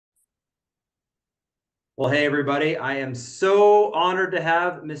Well, hey, everybody. I am so honored to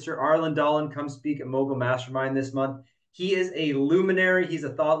have Mr. Arlen Dahlin come speak at Mogul Mastermind this month. He is a luminary, he's a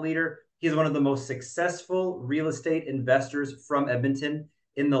thought leader. He's one of the most successful real estate investors from Edmonton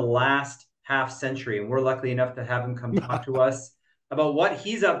in the last half century. And we're lucky enough to have him come talk to us about what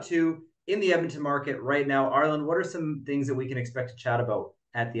he's up to in the Edmonton market right now. Arlen, what are some things that we can expect to chat about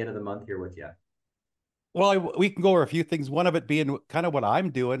at the end of the month here with you? Well, we can go over a few things. One of it being kind of what I'm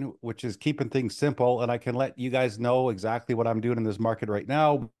doing, which is keeping things simple. And I can let you guys know exactly what I'm doing in this market right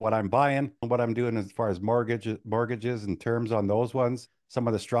now, what I'm buying, what I'm doing as far as mortgages and terms on those ones. Some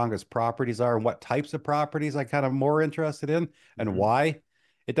of the strongest properties are, and what types of properties I kind of more interested in and Mm-hmm. why.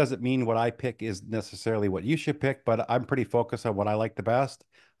 It doesn't mean what I pick is necessarily what you should pick, but I'm pretty focused on what I like the best.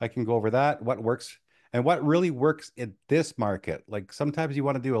 I can go over that, what works and what really works in this market. Like sometimes you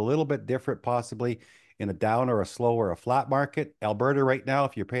want to do a little bit different, possibly in a down or a slow or a flat market. Alberta right now,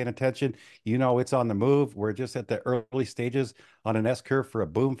 if you're paying attention, you know it's on the move. We're just at the early stages on an S curve for a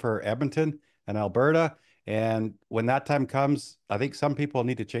boom for Edmonton and Alberta. And when that time comes, I think some people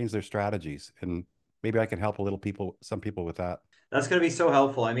need to change their strategies. And maybe I can help some people with that. That's going to be so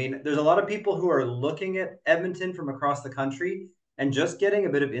helpful. I mean, there's a lot of people who are looking at Edmonton from across the country, and just getting a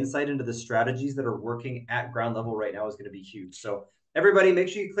bit of insight into the strategies that are working at ground level right now is going to be huge. So, everybody, make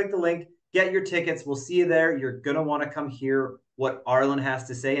sure you click the link, get your tickets. We'll see you there. You're going to want to come hear what Arlen has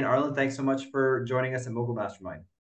to say. And Arlen, thanks so much for joining us at Mogul Mastermind.